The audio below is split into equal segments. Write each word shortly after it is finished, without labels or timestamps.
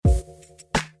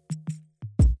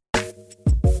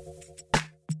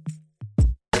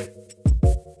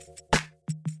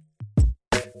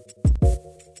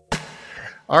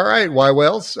All right, Y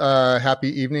Whales. Happy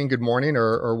evening, good morning,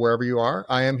 or wherever you are.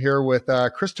 I am here with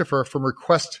Christopher from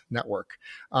Request Network,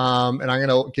 and I'm going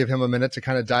to give him a minute to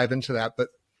kind of dive into that. But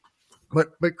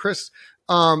Chris,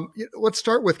 let's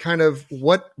start with kind of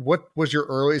what was your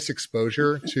earliest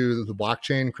exposure to the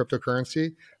blockchain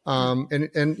cryptocurrency,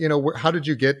 and how did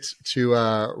you get to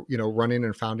running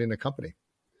and founding a company?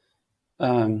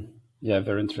 Yeah,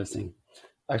 very interesting.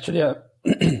 Actually,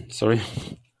 sorry.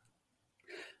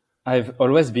 I've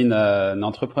always been an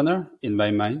entrepreneur in my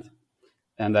mind,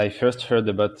 and I first heard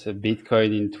about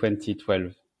Bitcoin in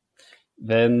 2012.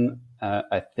 Then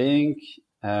I think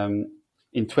in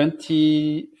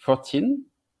 2014,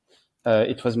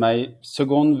 it was my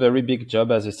second very big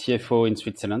job as a CFO in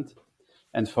Switzerland.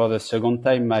 And for the second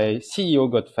time, my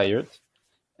CEO got fired.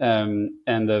 And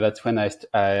that's when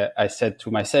I said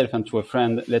to myself and to a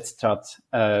friend, let's start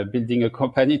building a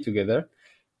company together.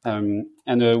 And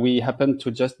we happened to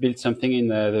just build something in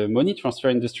the money transfer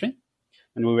industry.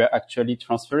 And we were actually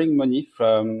transferring money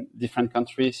from different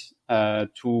countries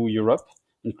to Europe,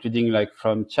 including like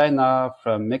from China,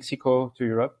 from Mexico to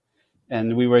Europe.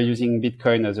 And we were using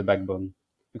Bitcoin as a backbone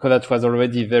because that was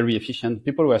already very efficient.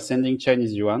 People were sending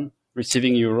Chinese yuan,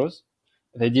 receiving euros.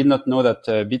 They did not know that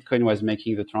Bitcoin was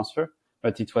making the transfer,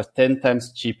 but it was 10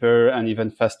 times cheaper and even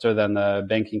faster than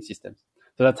banking systems.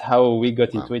 So that's how we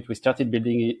got into it. We started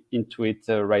building into it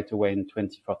right away in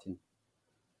 2014.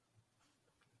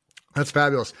 That's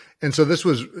fabulous. And so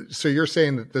so you're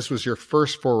saying that this was your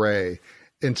first foray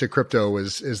into crypto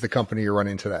is the company you're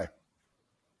running today?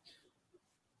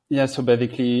 Yeah. So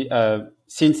basically,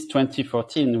 since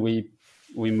 2014, we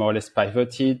more or less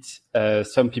pivoted.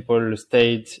 Some people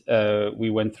stayed. We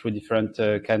went through different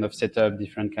kind of setup,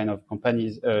 different kind of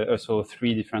companies, also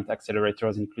 3 different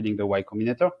accelerators, including the Y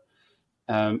Combinator.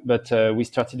 But we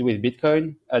started with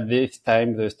Bitcoin. At this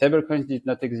time, the stablecoins did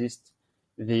not exist.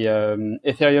 The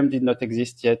Ethereum did not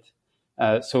exist yet.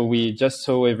 So we just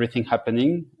saw everything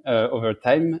happening over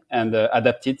time and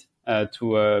adapted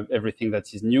to everything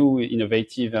that is new,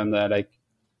 innovative, and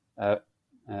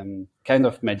kind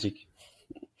of magic.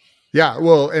 Yeah,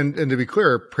 well, and to be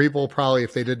clear, people probably,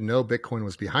 if they didn't know Bitcoin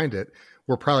was behind it,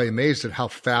 were probably amazed at how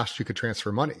fast you could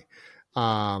transfer money.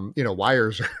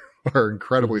 Wires are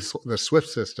incredibly the SWIFT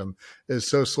system is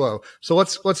so slow. So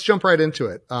let's jump right into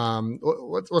it.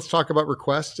 Let's talk about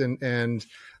Request and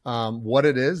what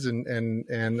it is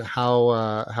and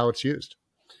how it's used.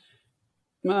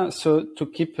 So to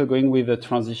keep going with the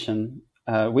transition,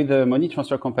 with the money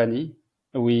transfer company,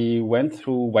 we went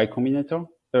through Y Combinator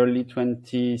early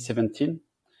 2017,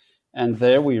 and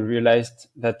there we realized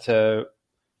that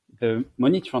the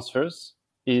money transfers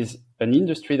is an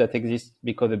industry that exists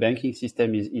because the banking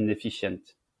system is inefficient.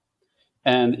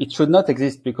 And it should not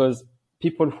exist because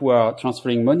people who are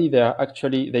transferring money,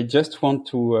 they just want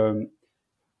to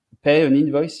pay an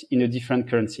invoice in a different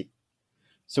currency.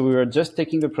 So we were just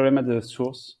taking the problem at the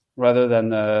source rather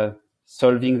than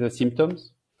solving the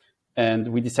symptoms. And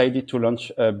we decided to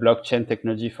launch a blockchain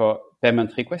technology for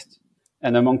payment requests.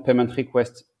 And among payment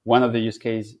requests, one of the use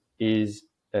cases is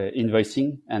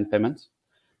invoicing and payments.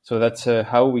 So that's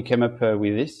how we came up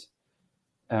with this.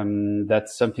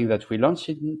 That's something that we launched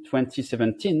in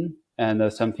 2017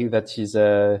 and something that is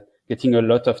getting a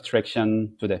lot of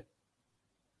traction today.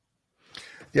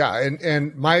 Yeah,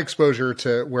 and my exposure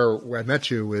to where I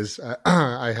met you was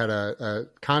I had a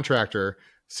contractor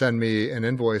send me an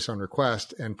invoice on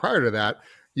Request, and prior to that,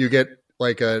 you get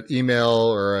like an email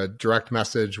or a direct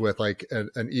message with like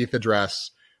an ETH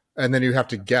address, and then you have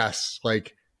to guess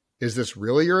like, is this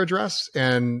really your address?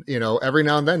 And every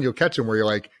now and then you'll catch them where you're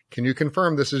like, can you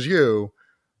confirm this is you?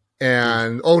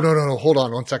 And oh no, hold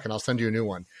on 1 second, I'll send you a new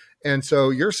one. And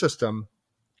so your system,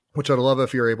 which I'd love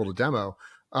if you're able to demo,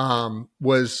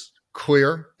 was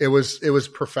clear. It was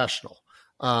professional.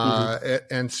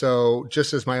 And so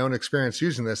just as my own experience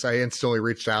using this, I instantly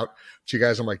reached out to you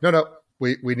guys. I'm like, no,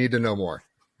 we need to know more.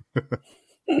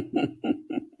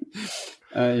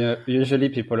 Yeah, usually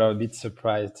people are a bit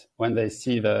surprised when they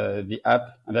see the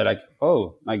app and they're like,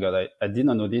 oh my God, I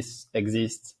didn't know this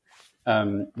exists.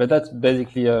 But that's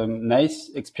basically a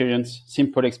nice experience,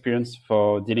 simple experience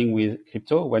for dealing with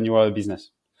crypto when you are a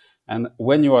business. And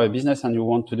when you are a business and you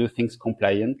want to do things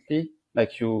compliantly,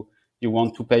 like you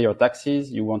want to pay your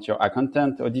taxes, you want your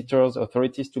accountant, auditors,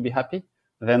 authorities to be happy,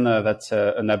 then that's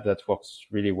an app that works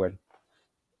really well.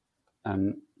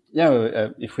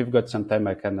 If we've got some time,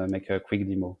 I can make a quick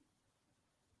demo.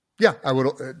 Yeah, I would.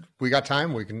 We got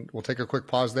time. We'll take a quick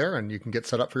pause there, and you can get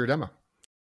set up for your demo.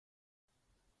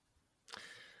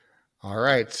 All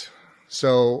right.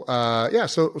 So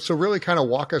so really kind of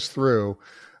walk us through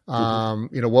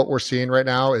What we're seeing right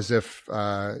now is if,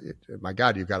 my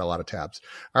God, you've got a lot of tabs.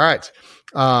 All right.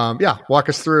 Walk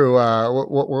us through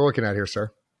what we're looking at here,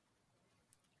 sir.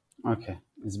 Okay.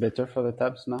 It's better for the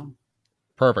tabs now?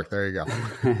 Perfect. There you go.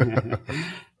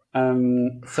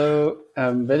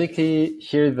 Basically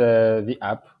here the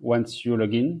app, once you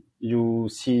log in, you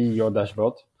see your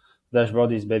dashboard.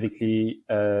 Dashboard is basically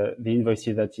the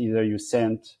invoices that either you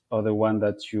sent or the one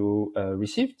that you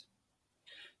received.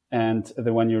 And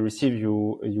the one you receive,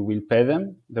 you will pay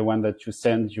them. The one that you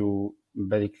send, you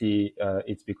basically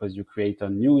it's because you create a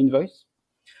new invoice.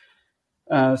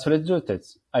 So let's do a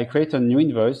test. I create a new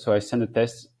invoice. So I send a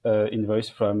test invoice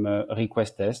from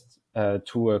request test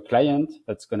to a client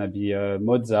that's going to be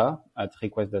Moza at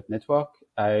request.network.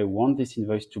 I want this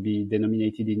invoice to be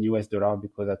denominated in US dollar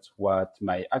because that's what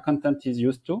my accountant is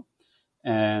used to.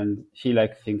 And he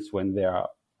likes things when they are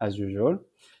as usual.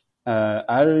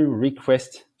 I'll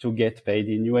request to get paid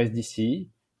in USDC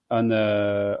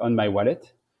on my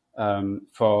wallet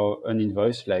for an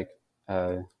invoice like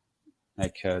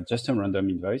just a random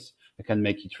invoice. I can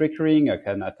make it recurring. I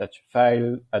can attach a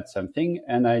file, add something,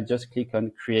 and I just click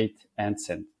on create and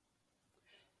send.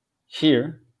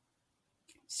 Here,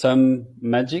 some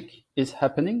magic is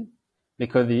happening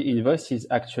because the invoice is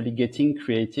actually getting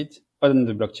created on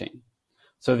the blockchain.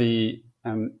 So the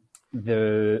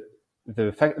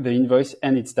invoice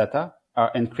and its data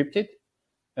are encrypted,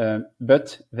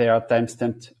 but they are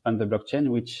timestamped on the blockchain,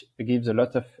 which gives a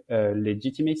lot of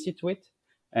legitimacy to it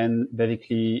and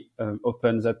basically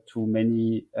opens up to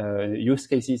many use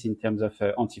cases in terms of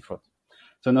anti-fraud.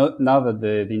 So now that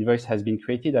the invoice has been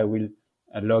created, I will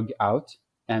log out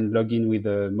and log in with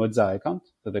the Moza account,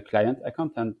 so the client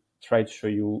account, and try to show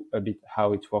you a bit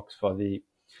how it works for the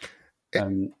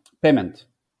payment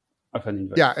of an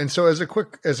invoice. Yeah, and so as a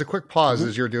quick pause,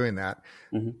 as you're doing that,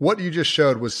 what you just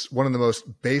showed was one of the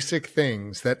most basic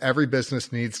things that every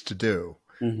business needs to do.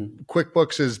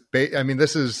 QuickBooks is,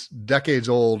 this is decades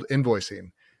old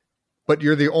invoicing, but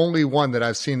you're the only one that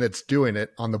I've seen that's doing it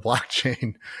on the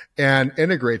blockchain and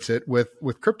integrates it with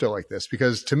crypto like this.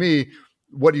 Because to me,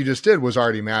 what you just did was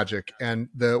already magic, and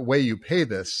the way you pay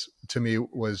this to me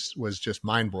was just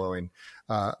mind-blowingly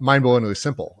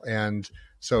simple. And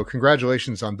so,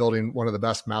 congratulations on building one of the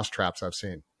best mousetraps I've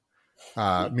seen.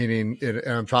 Meaning, and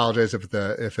I apologize if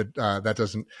that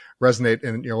doesn't resonate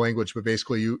in your language, but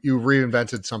basically, you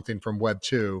reinvented something from Web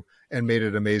 2 and made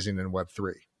it amazing in Web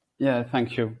 3. Yeah,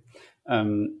 thank you.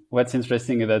 What's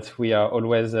interesting is that we are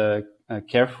always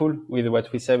careful with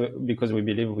what we say because we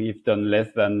believe we've done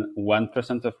less than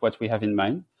 1% of what we have in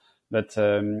mind. But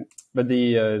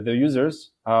the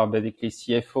users are basically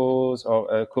CFOs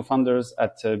or co-founders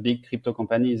at big crypto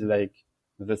companies like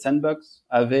The Sandbox,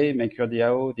 Aave,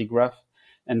 MakerDAO, theGraph,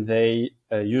 and they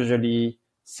usually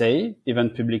say, even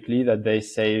publicly, that they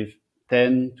save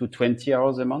 10 to 20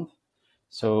 hours a month.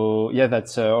 So yeah,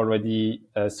 that's already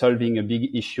solving a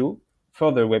big issue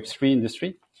for the Web3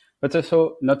 industry, but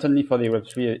also not only for the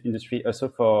Web3 industry, also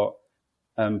for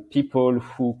people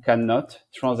who cannot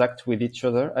transact with each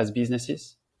other as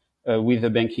businesses with the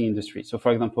banking industry. So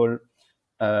for example,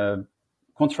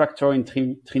 contractor in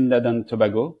Trinidad and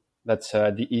Tobago, that's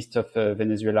the east of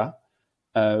Venezuela,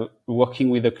 working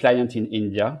with a client in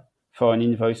India for an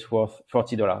invoice worth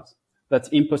 $40. That's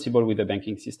impossible with the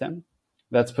banking system.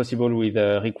 That's possible with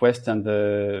Request and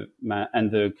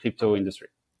the crypto industry.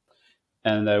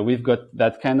 And we've got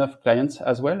that kind of clients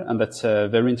as well, and that's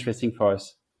very interesting for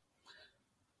us.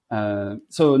 Now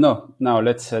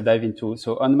let's dive into,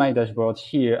 so on my dashboard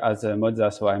here as a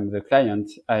Moza, so I'm the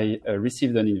client, I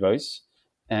received an invoice,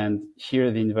 and here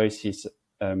the invoice is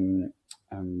the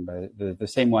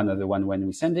same one as the one when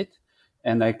we send it,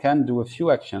 and I can do a few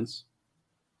actions,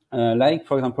 like,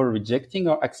 for example, rejecting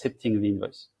or accepting the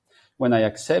invoice. When I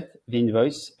accept the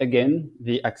invoice, again,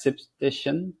 the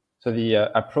acceptation, so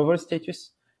the approval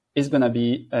status is going to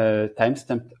be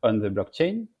timestamped on the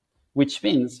blockchain, which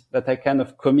means that I kind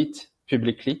of commit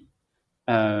publicly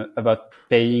about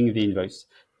paying the invoice.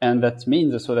 And that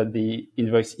means also that the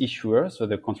invoice issuer, so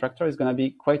the contractor, is going to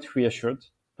be quite reassured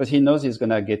because he knows he's going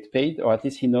to get paid, or at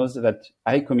least he knows that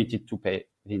I committed to pay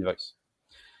the invoice.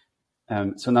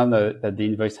 So now that the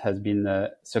invoice has been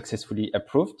successfully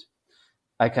approved,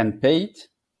 I can pay it.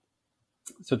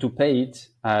 So to pay it,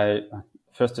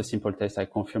 first a simple test, I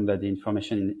confirm that the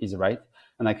information is right,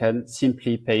 and I can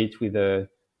simply pay it with a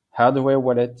hardware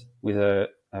wallet, with a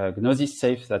Gnosis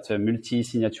Safe, that's a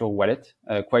multi-signature wallet,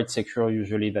 quite secure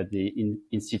usually than the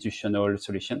institutional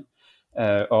solution,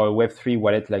 or a Web3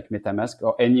 wallet like MetaMask,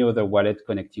 or any other wallet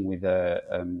connecting with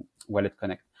Wallet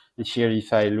Connect. And here,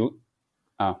 if I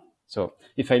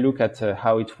look at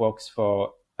how it works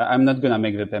for I'm not going to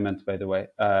make the payment, by the way.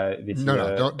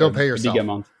 Don't pay yourself. A big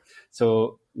amount.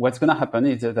 So what's going to happen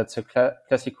is that's a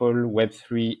classical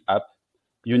Web3 app.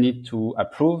 You need to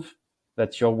approve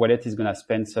that your wallet is going to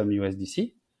spend some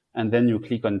USDC, and then you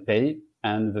click on pay,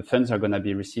 and the funds are going to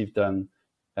be received on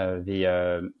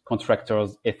the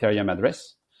contractor's Ethereum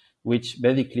address, which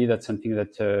basically that's something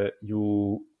that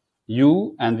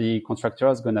you and the contractor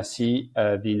is going to see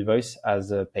the invoice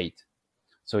as paid.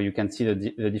 So you can see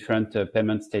the different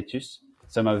payment status.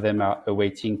 Some of them are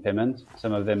awaiting payment.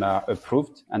 Some of them are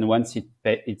approved. And once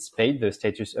it's paid, the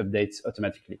status updates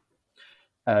automatically,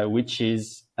 which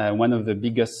is one of the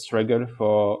biggest struggle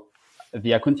for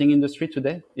the accounting industry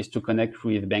today, is to connect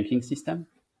with banking system.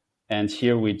 And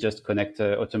here we just connect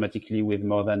automatically with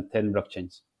more than 10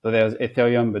 blockchains. So there's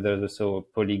Ethereum, but there's also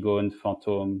Polygon,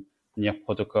 Phantom, Near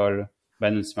Protocol,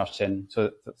 Binance Smart Chain.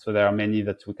 So there are many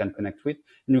that we can connect with.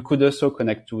 And we could also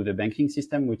connect to the banking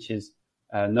system, which is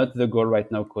not the goal right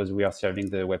now because we are serving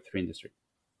the Web3 industry.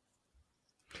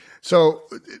 So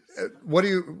what are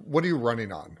you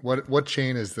running on? What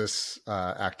chain is this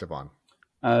active on?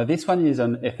 This one is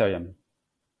on Ethereum.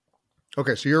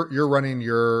 Okay, so you're running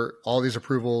all these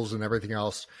approvals and everything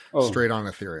else straight on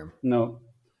Ethereum. No,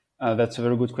 that's a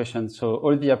very good question. So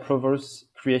all the approvals,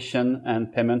 creation,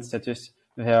 and payment status,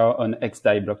 they are on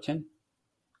XDAI blockchain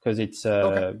because it's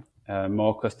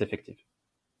more cost effective.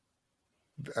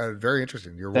 Very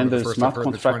interesting. You're one of the first I've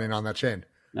heard that's running on that chain.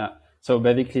 Yeah. So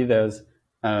basically, there's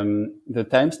the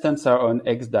timestamps are on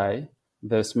XDAI,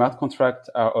 the smart contracts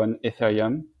are on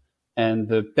Ethereum, and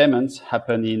the payments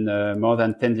happen in more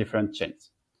than 10 different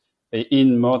chains,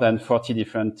 in more than 40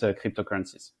 different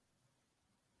cryptocurrencies.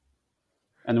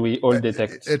 And we all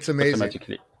detect it's amazing.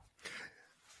 Automatically.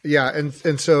 Yeah,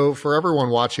 and so for everyone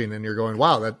watching, and you're going,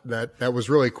 wow, that was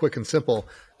really quick and simple.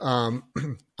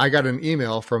 I got an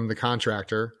email from the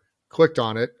contractor, clicked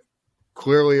on it.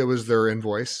 Clearly, it was their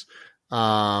invoice.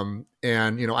 And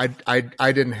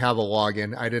I didn't have a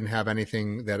login. I didn't have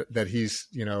anything that he's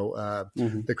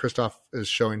that Christoph is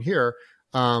showing here.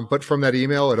 But from that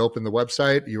email, it opened the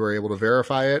website. You were able to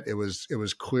verify it. It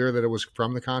was clear that it was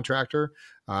from the contractor.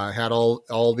 Had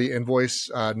all the invoice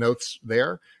notes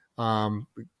there.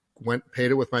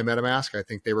 Paid it with my MetaMask. I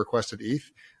think they requested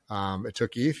ETH. It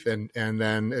took ETH, and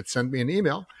then it sent me an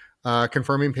email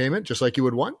confirming payment, just like you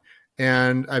would want.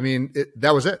 And I mean,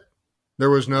 that was it. There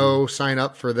was no sign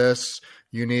up for this.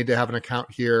 You need to have an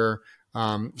account here.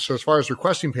 So as far as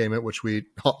requesting payment, which we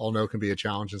all know can be a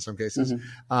challenge in some cases,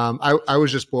 I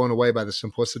was just blown away by the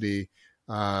simplicity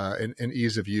and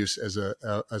ease of use as a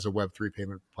Web3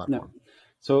 payment platform. No.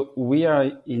 So we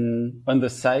are on the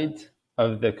side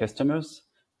of the customers,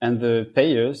 and the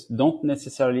payers don't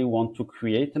necessarily want to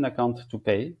create an account to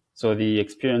pay. So the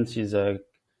experience is a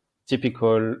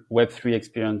typical Web3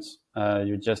 experience.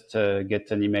 You just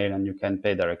get an email and you can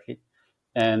pay directly.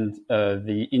 And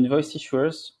the invoice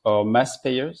issuers or mass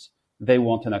payers, they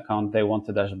want an account, they want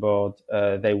a dashboard,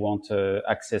 they want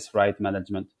access right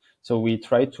management. So we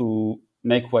try to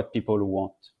make what people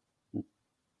want.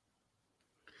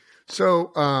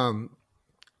 So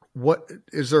what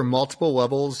is there multiple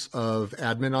levels of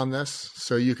admin on this?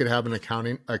 So you could have an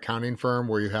accounting firm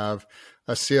where you have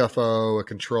a CFO, a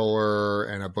controller,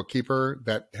 and a bookkeeper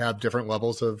that have different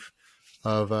levels of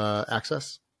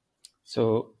access?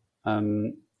 So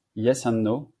yes and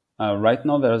no. Right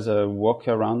now, there's a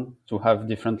workaround to have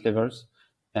different levels,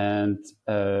 and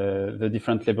the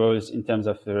different levels in terms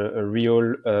of a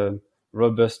real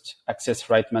robust access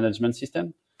right management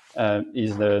system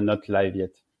is not live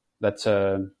yet. That's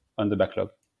on the backlog.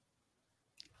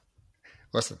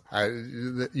 Listen,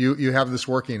 you have this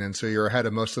working, and so you're ahead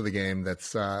of most of the game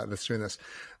that's doing this.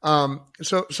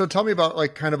 So tell me about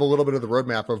like kind of a little bit of the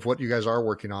roadmap of what you guys are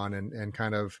working on, and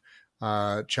kind of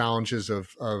challenges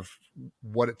of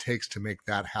what it takes to make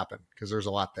that happen, because there's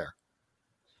a lot there.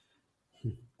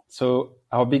 So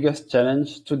our biggest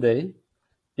challenge today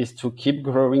is to keep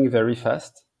growing very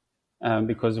fast,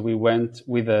 because we went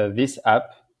with this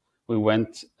app. We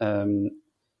went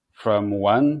from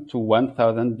 1 to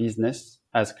 1,000 business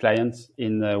as clients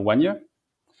in 1 year.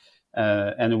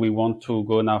 And we want to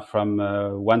go now from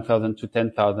 1,000 to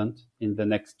 10,000 in the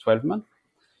next 12 months.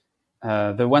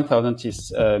 The 1,000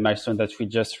 is a milestone that we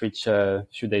just reached a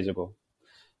few days ago.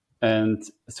 And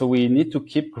so we need to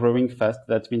keep growing fast.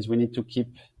 That means we need to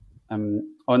keep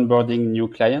onboarding new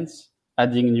clients,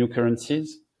 adding new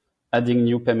currencies, adding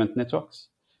new payment networks,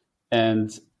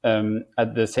 and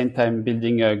at the same time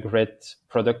building a great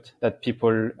product that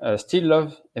people still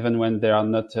love, even when there are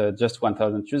not just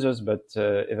 1,000 users, but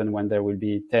even when there will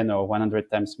be 10 or 100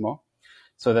 times more.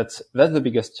 So that's the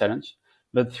biggest challenge.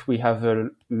 but we have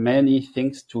many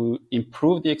things to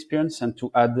improve the experience and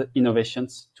to add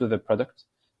innovations to the product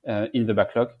in the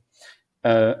backlog.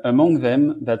 Among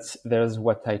them, there's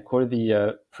what I call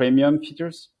the premium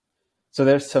features. So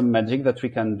there's some magic that we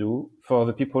can do for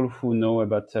the people who know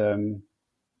about.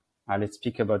 Let's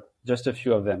speak about just a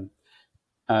few of them.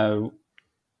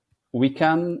 We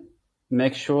can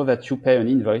make sure that you pay an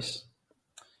invoice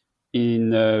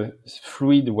in a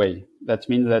fluid way. That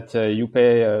means that you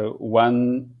pay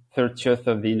 1/30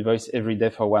 of the invoice every day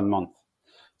for 1 month.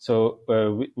 So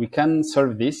we can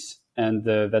solve this, and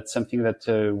that's something that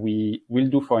we will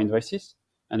do for invoices,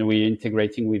 and we're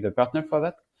integrating with a partner for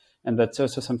that. And that's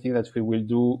also something that we will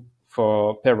do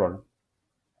for payroll.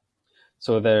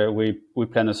 So there we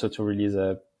plan also to release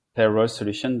a payroll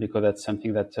solution, because that's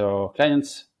something that our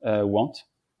clients want.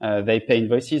 They pay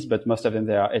invoices, but most of them,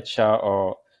 they are HR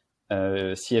or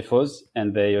CFOs,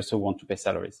 and they also want to pay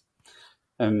salaries.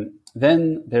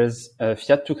 Then there's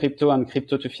fiat to crypto and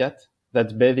crypto to fiat.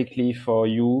 That's basically for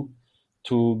you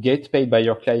to get paid by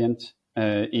your client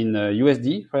in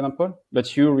USD, for example,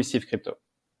 but you receive crypto.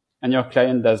 And your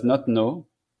client does not know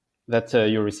that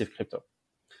you receive crypto.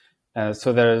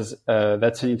 So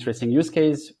that's an interesting use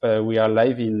case. We are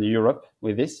live in Europe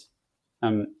with this.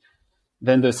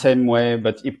 Then the same way,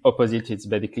 but opposite, it's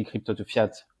basically crypto to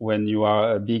fiat. When you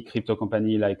are a big crypto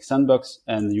company like Sandbox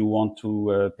and you want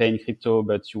to pay in crypto,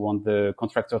 but you want the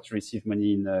contractor to receive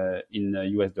money in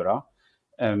US dollar.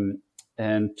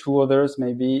 And two others,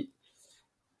 maybe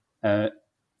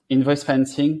invoice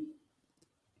financing.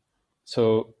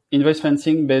 So invoice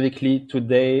financing, basically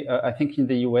today, I think in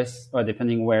the US, or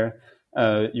depending where,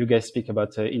 you guys speak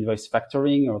about invoice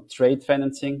factoring or trade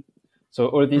financing. So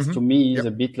all this to me is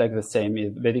a bit like the same.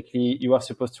 Basically, you are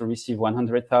supposed to receive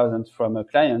 100,000 from a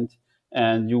client,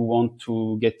 and you want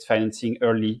to get financing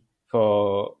early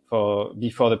for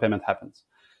before the payment happens.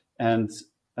 And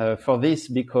for this,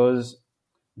 because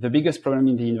the biggest problem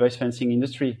in the invoice financing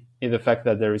industry is the fact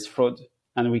that there is fraud,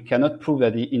 and we cannot prove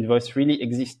that the invoice really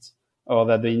exists or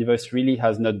that the invoice really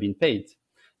has not been paid,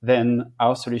 then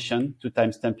our solution to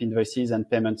timestamp invoices and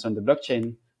payments on the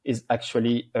blockchain is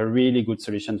actually a really good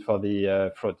solution for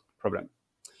the fraud problem.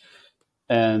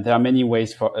 And there are many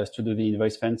ways for us to do the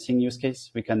invoice financing use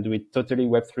case. We can do it totally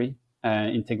Web3,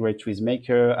 integrate with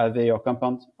Maker, Aave, or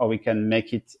Compound, or we can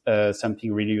make it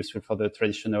something really useful for the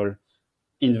traditional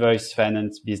invoice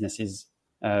finance businesses,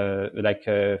 like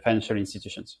financial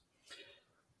institutions.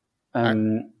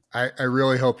 I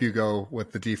really hope you go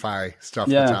with the DeFi stuff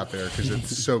that's out there, because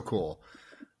it's so cool.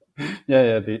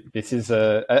 Yeah. This is.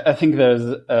 I think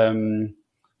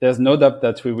there's no doubt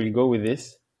that we will go with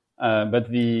this. But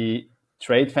the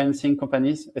trade financing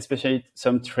companies, especially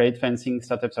some trade financing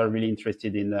startups, are really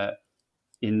interested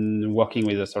in working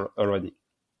with us already.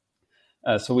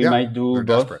 So we might do both.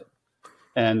 Desperate.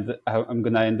 And I'm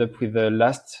gonna end up with the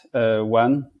last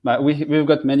one. We've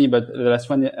got many, but the last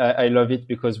one, I love it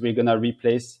because we're gonna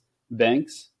replace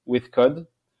banks with code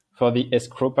for the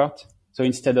escrow part. So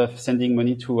instead of sending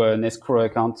money to an escrow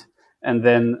account and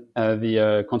then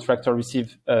the contractor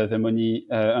receive the money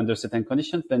under certain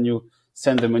conditions, then you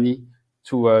send the money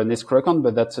to an escrow account,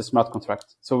 but that's a smart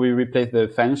contract. So we replace the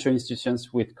financial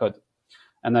institutions with code.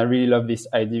 And I really love this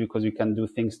idea because we can do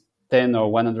things 10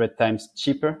 or 100 times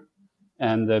cheaper,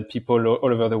 and people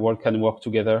all over the world can work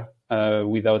together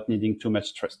without needing too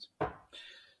much trust.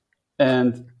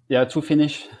 And to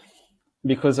finish,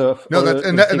 because of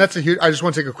that's a huge. I just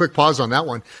want to take a quick pause on that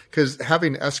one, because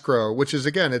having escrow, which is,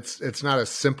 again, it's not a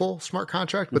simple smart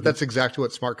contract, but that's exactly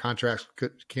what smart contracts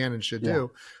can and should do.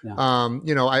 Yeah.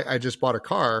 I just bought a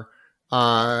car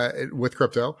with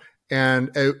crypto,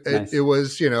 and it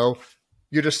was, you're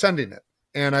just sending it,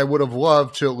 and I would have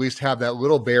loved to at least have that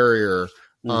little barrier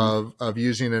of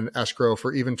using an escrow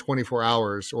for even 24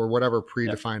 hours or whatever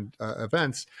predefined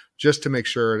events, just to make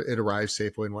sure it arrives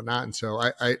safely and whatnot. And so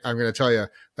I'm going to tell you,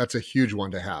 that's a huge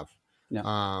one to have.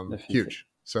 Huge.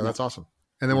 So that's awesome.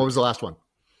 And then what was the last one?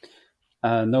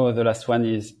 No, the last one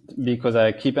is, because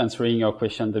I keep answering your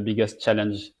question, the biggest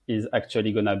challenge is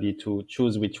actually going to be to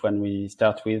choose which one we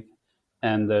start with,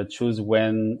 and choose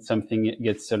when something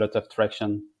gets a lot of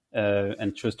traction,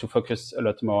 and choose to focus a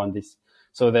lot more on this.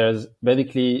 So there's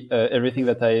basically everything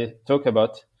that I talk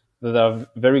about. Those are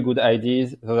very good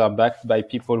ideas. Those are backed by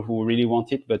people who really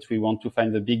want it, but we want to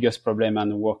find the biggest problem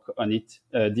and work on it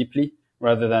deeply,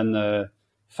 rather than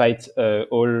fight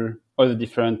all the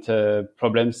different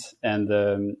problems and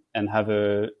have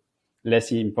a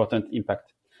less important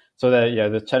impact. So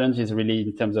the challenge is really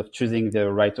in terms of choosing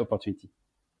the right opportunity.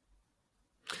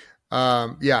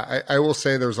 Yeah, I will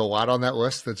say there's a lot on that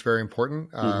list that's very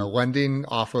important. Lending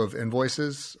off of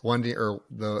invoices, lending or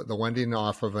the lending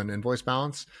off of an invoice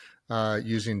balance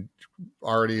using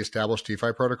already established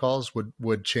DeFi protocols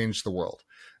would change the world.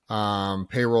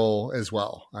 Payroll as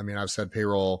well. I mean, I've said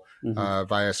payroll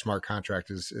via smart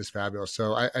contract is fabulous.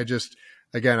 So I just,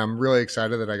 again, I'm really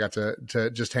excited that I got to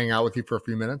just hang out with you for a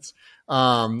few minutes.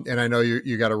 And I know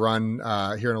you got to run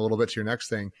here in a little bit to your next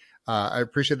thing. I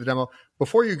appreciate the demo.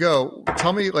 Before you go,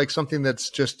 tell me like something that's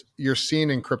just you're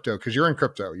seeing in crypto, because you're in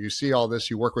crypto. You see all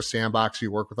this. You work with Sandbox.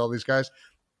 You work with all these guys.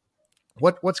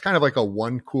 What's kind of like a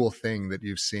one cool thing that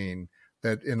you've seen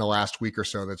that in the last week or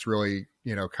so that's really,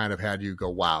 kind of had you go,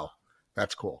 wow,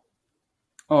 that's cool?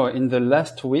 Oh, in the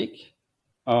last week?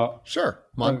 Sure,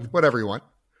 month, whatever you want.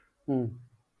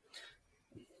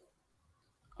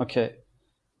 Okay.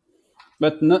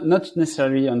 But not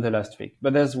necessarily on the last week.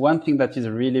 But there's one thing that is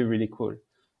really, really cool,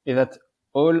 is that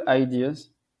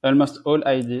almost all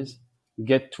ideas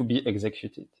get to be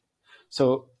executed.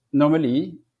 So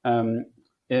normally, and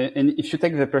if you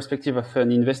take the perspective of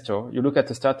an investor, you look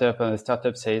at a startup and the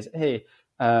startup says, hey,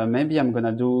 maybe I'm going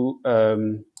to do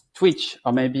Twitch,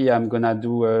 or maybe I'm going to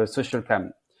do social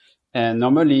cam. And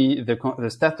normally the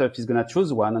startup is going to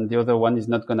choose one and the other one is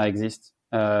not going to exist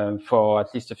for at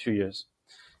least a few years.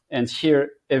 And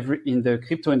here, in the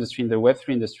crypto industry, in the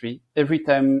Web3 industry, every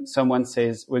time someone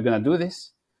says, we're going to do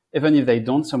this, even if they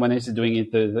don't, someone else is doing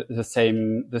it the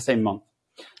same month.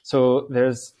 So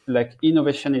there's like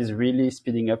innovation is really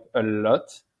speeding up a lot.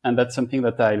 And that's something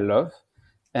that I love.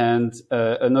 And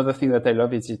another thing that I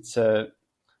love is there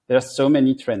are so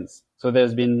many trends. So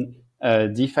there's been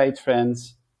DeFi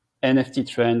trends, NFT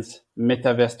trends,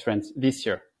 metaverse trends this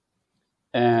year.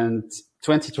 And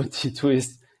 2022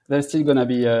 there's still going to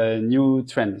be new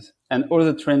trends. And all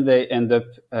the trends, they end up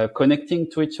connecting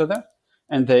to each other.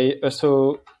 And they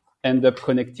also end up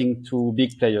connecting to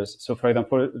big players. So, for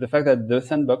example, the fact that the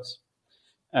Sandbox,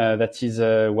 that is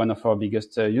one of our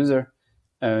biggest users,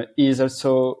 is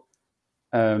also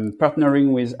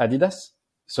partnering with Adidas.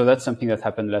 So that's something that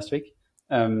happened last week.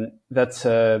 That's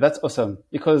awesome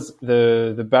because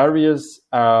the barriers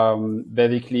are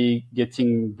basically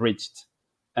getting bridged.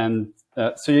 And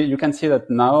so you can see that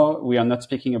now we are not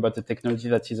speaking about a technology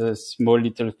that is a small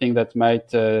little thing that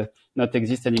might not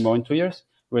exist anymore in 2 years.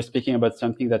 We're speaking about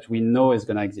something that we know is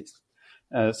going to exist.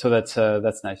 So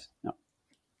that's nice. Yeah.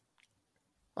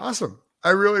 Awesome. I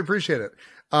really appreciate it.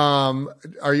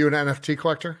 Are you an NFT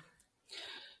collector?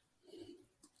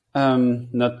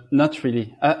 Not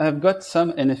really. I've got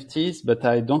some NFTs, but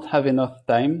I don't have enough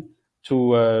time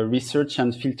to research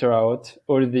and filter out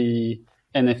all the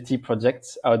NFT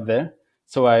projects out there.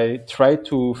 So I try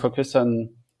to focus on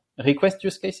request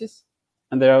use cases.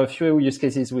 And there are a few use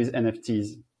cases with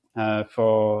NFTs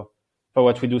for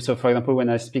what we do. So for example, when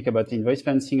I speak about invoice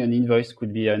financing, an invoice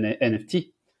could be an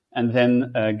NFT and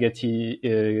then get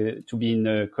to be in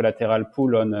a collateral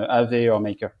pool on Aave or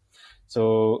Maker.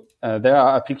 So there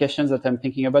are applications that I'm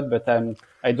thinking about, but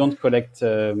I don't collect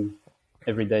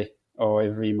every day or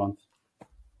every month.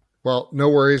 Well, no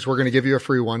worries. We're going to give you a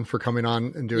free one for coming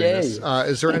on and doing this.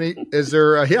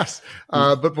 Yes.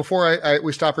 But before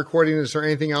we stop recording, is there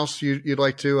anything else you'd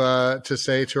like to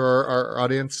say to our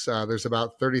audience? There's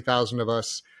about 30,000 of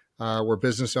us. We're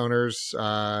business owners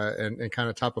and kind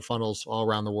of top of funnels all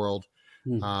around the world.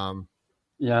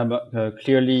 Yeah, but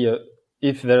clearly,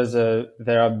 if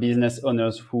there are business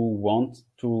owners who want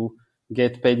to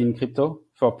get paid in crypto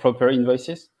for proper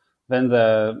invoices, then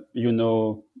you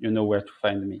know where to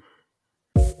find me.